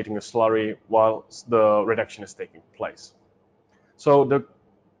agitating a slurry while the reduction is taking place. So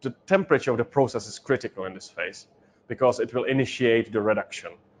the temperature of the process is critical in this phase because it will initiate the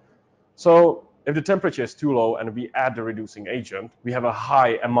reduction. So if the temperature is too low and we add the reducing agent, we have a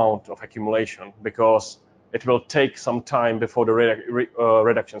high amount of accumulation because it will take some time before the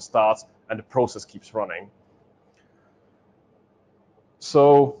reduction starts and the process keeps running.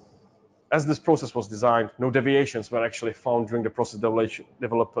 So as this process was designed, no deviations were actually found during the process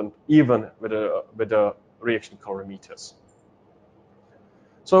development, even with the reaction calorimeters.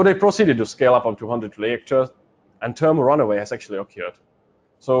 So they proceeded to scale up to 100 reactors, and thermal runaway has actually occurred.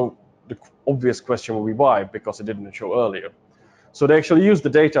 So the obvious question will be why, because it didn't show earlier. So they actually used the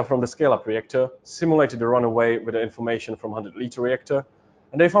data from the scale-up reactor, simulated the runaway with the information from 100-liter reactor,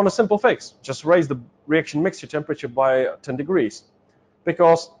 and they found a simple fix. Just raise the reaction mixture temperature by 10 degrees.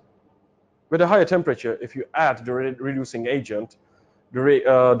 Because with a higher temperature, if you add the reducing agent,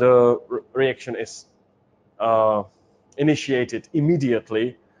 the reaction is initiated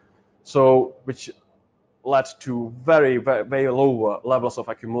immediately, so which led to very, very, very lower levels of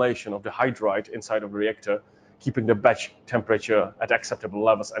accumulation of the hydride inside of the reactor, keeping the batch temperature at acceptable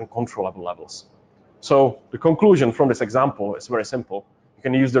levels and controllable levels. So the conclusion from this example is very simple. You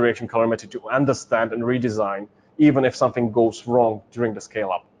can use the reaction calorimetry to understand and redesign even if something goes wrong during the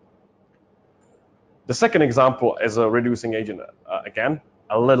scale-up. The second example is a reducing agent. Again,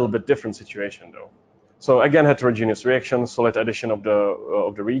 a little bit different situation though. So again, heterogeneous reaction, solid addition of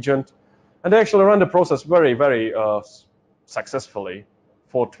the reagent, and they actually ran the process very, very successfully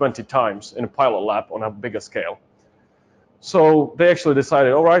for 20 times in a pilot lab on a bigger scale. So they actually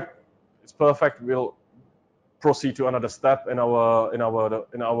decided, all right, it's perfect. We'll proceed to another step in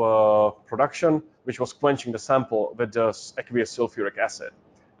our production, which was quenching the sample with the aqueous sulfuric acid.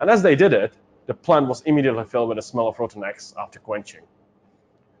 And as they did it, the plant was immediately filled with the smell of rotten eggs after quenching.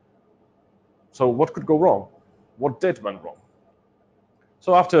 So what could go wrong? What did went wrong?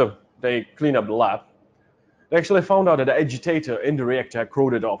 So after they cleaned up the lab, they actually found out that the agitator in the reactor had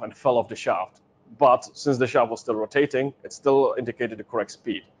corroded off and fell off the shaft. But since the shaft was still rotating, it still indicated the correct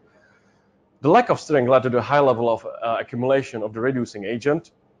speed. The lack of stirring led to the high level of accumulation of the reducing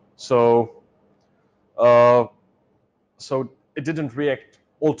agent. So it didn't react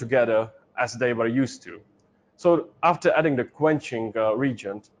altogether as they were used to. So after adding the quenching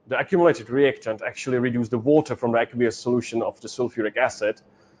reagent, the accumulated reactant actually reduced the water from the aqueous solution of the sulfuric acid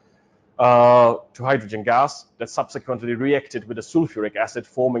to hydrogen gas that subsequently reacted with the sulfuric acid,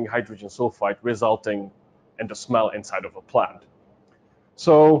 forming hydrogen sulfide, resulting in the smell inside of a plant.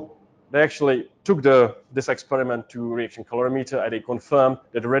 So they actually took this experiment to reaction calorimeter and they confirmed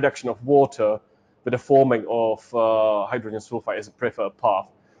that the reduction of water with the forming of hydrogen sulfide is a preferred path.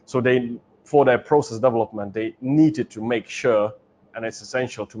 So for their process development, they needed to make sure, and it's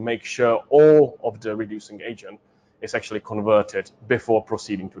essential to make sure all of the reducing agent is actually converted before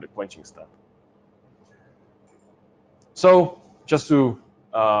proceeding to the quenching step. So just to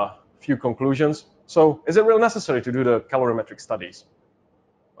few conclusions. So is it really necessary to do the calorimetric studies?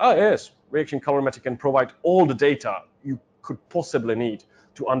 Well, it is. Reaction calorimetry can provide all the data you could possibly need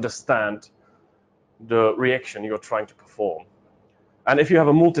to understand the reaction you're trying to perform. And if you have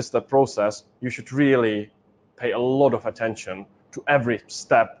a multi-step process, you should really pay a lot of attention to every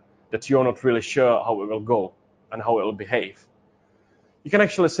step that you're not really sure how it will go and how it will behave. You can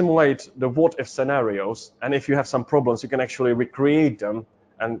actually simulate the what-if scenarios, and if you have some problems, you can actually recreate them,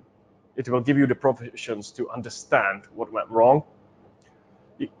 and it will give you the provisions to understand what went wrong.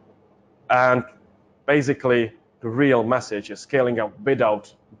 And basically, the real message is scaling up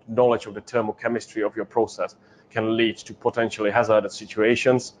without knowledge of the thermochemistry of your process can lead to potentially hazardous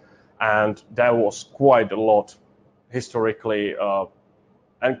situations. And there was quite a lot historically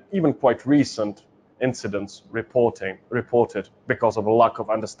and even quite recent incidents reported because of a lack of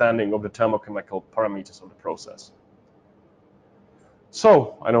understanding of the thermochemical parameters of the process.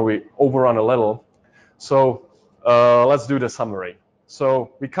 So I know we overrun a little. So let's do the summary.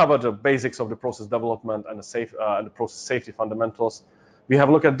 So we covered the basics of the process development and the process safety fundamentals. We have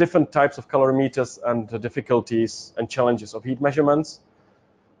looked at different types of calorimeters and the difficulties and challenges of heat measurements.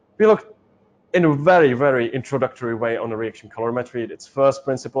 We looked in a very, very introductory way on the reaction calorimetry, its first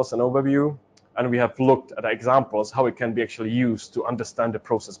principles and overview, and we have looked at examples how it can be actually used to understand the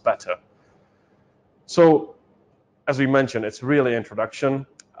process better. So as we mentioned, it's really introduction.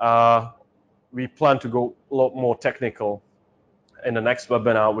 We plan to go a lot more technical in the next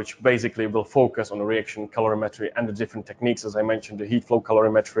webinar, which basically will focus on the reaction calorimetry and the different techniques, as I mentioned, the heat flow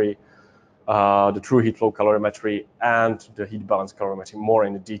calorimetry, the true heat flow calorimetry, and the heat balance calorimetry, more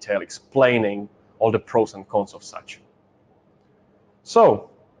in detail, explaining all the pros and cons of such. So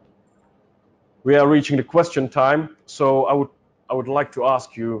we are reaching the question time. So I would like to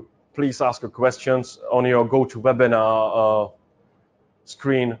ask you, please ask your questions on your GoToWebinar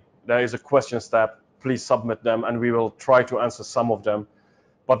screen. There is a questions tab. Please submit them, and we will try to answer some of them.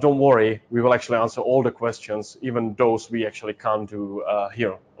 But don't worry, we will actually answer all the questions, even those we actually can't do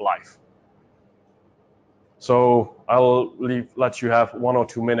here live. So I'll let you have 1 or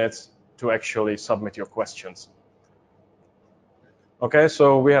 2 minutes to actually submit your questions. Okay,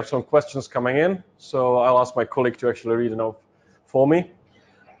 so we have some questions coming in. So I'll ask my colleague to actually read them out for me.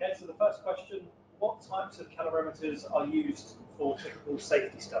 Okay, so the first question, what types of calorimeters are used for typical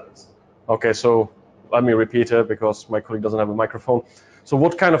safety studies? Okay, so let me repeat it because my colleague doesn't have a microphone. So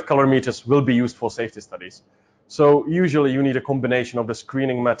what kind of calorimeters will be used for safety studies? So usually you need a combination of the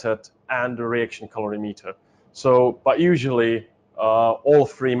screening method and the reaction calorimeter. So, but usually all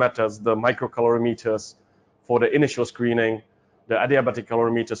three methods, the microcalorimeters for the initial screening, the adiabatic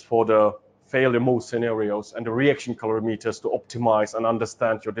calorimeters for the failure mode scenarios, and the reaction calorimeters to optimize and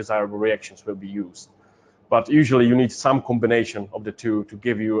understand your desirable reactions will be used. But usually you need some combination of the two to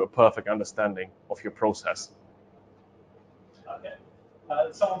give you a perfect understanding of your process. Okay.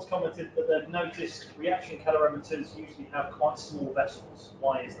 Someone's commented that they've noticed reaction calorimeters usually have quite small vessels.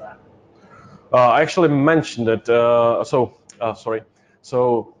 Why is that? I actually mentioned it. Sorry.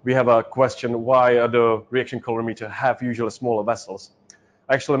 So we have a question: why the reaction calorimeter have usually smaller vessels?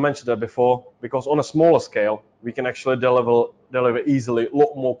 I actually mentioned that before, because on a smaller scale, we can actually deliver easily a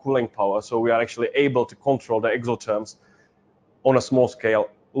lot more cooling power. So we are actually able to control the exotherms on a small scale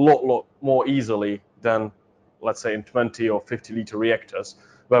a lot more easily than, let's say, in 20 or 50 liter reactors,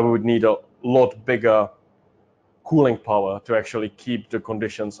 where we would need a lot bigger cooling power to actually keep the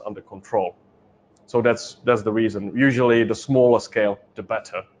conditions under control. So that's the reason. Usually the smaller scale, the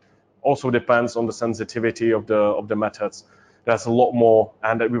better. Also depends on the sensitivity of the methods. There's a lot more,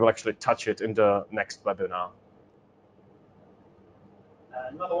 and we will actually touch it in the next webinar.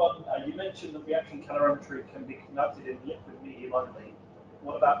 Another one, you mentioned that reaction calorimetry can be conducted in liquid medium only.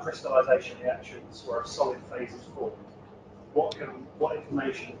 What about crystallization reactions where a solid phase is formed? What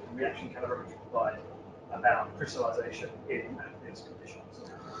information can reaction calorimetry provide about crystallization in aqueous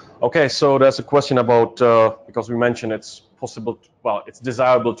conditions? Okay, so there's a question about, because we mentioned it's possible, it's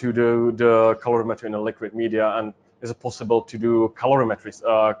desirable to do the calorimetry in a liquid media, and is it possible to do calorimetry,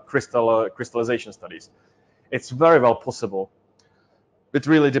 crystallization studies? It's very well possible. It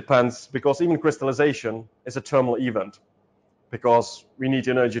really depends, because even crystallization is a thermal event, because we need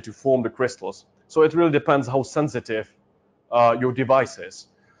energy to form the crystals. So it really depends how sensitive your device is.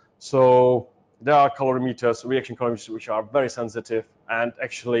 So there are calorimeters, reaction calorimeters, which are very sensitive and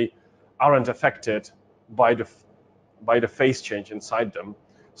actually aren't affected by the phase change inside them.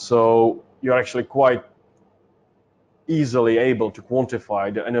 So you're actually quite easily able to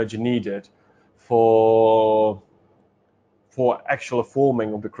quantify the energy needed for actual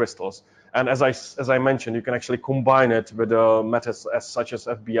forming of the crystals. And as I mentioned, you can actually combine it with methods such as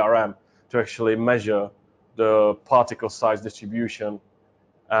FBRM to actually measure the particle size distribution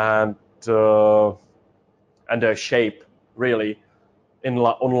and their shape really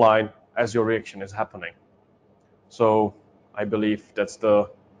online as your reaction is happening. So I believe that's the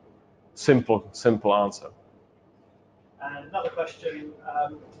simple answer. And another question,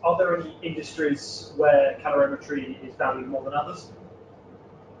 are there any industries where calorimetry is valued more than others?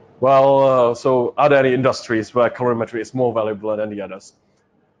 Well, so are there any industries where calorimetry is more valuable than the others?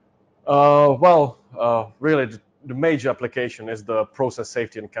 Really, the major application is the process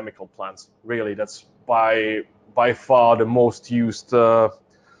safety and chemical plants. Really, that's by far the most used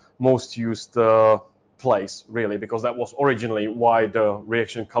place, really, because that was originally why the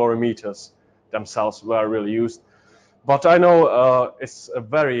reaction calorimeters themselves were really used. But I know it's a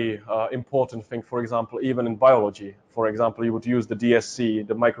very important thing, for example, even in biology. For example, you would use the DSC,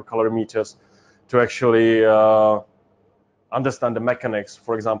 the microcalorimeters, to actually understand the mechanics,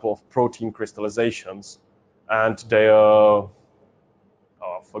 for example, of protein crystallizations, and they I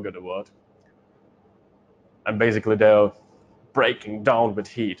forgot the word. And basically they're breaking down with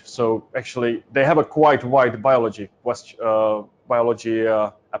heat. So actually they have a quite wide biology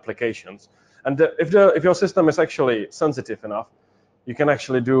applications. And if your system is actually sensitive enough, you can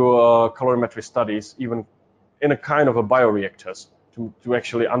actually do calorimetry studies even in a kind of a bioreactors to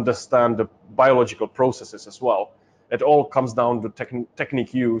actually understand the biological processes as well. It all comes down to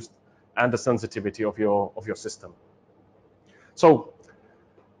technique used and the sensitivity of your system. So,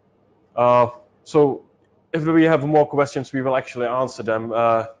 so if we have more questions, we will actually answer them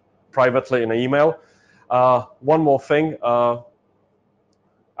privately in an email. One more thing, I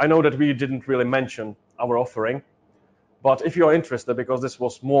know that we didn't really mention our offering, but if you're interested, because this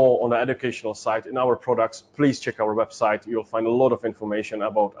was more on the educational side in our products, please check our website. You'll find a lot of information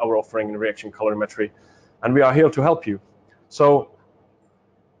about our offering in reaction calorimetry, and we are here to help you. So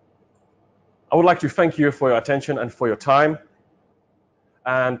I would like to thank you for your attention and for your time.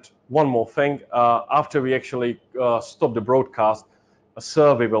 And one more thing, after we actually stop the broadcast, a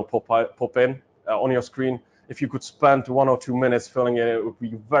survey will pop in on your screen. If you could spend 1 or 2 minutes filling it, it would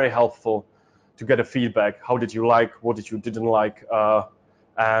be very helpful to get a feedback. How did you like? What did you didn't like?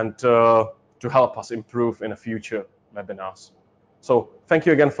 And to help us improve in the future webinars. So thank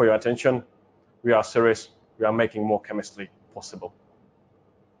you again for your attention. We are Syrris. We are making more chemistry possible.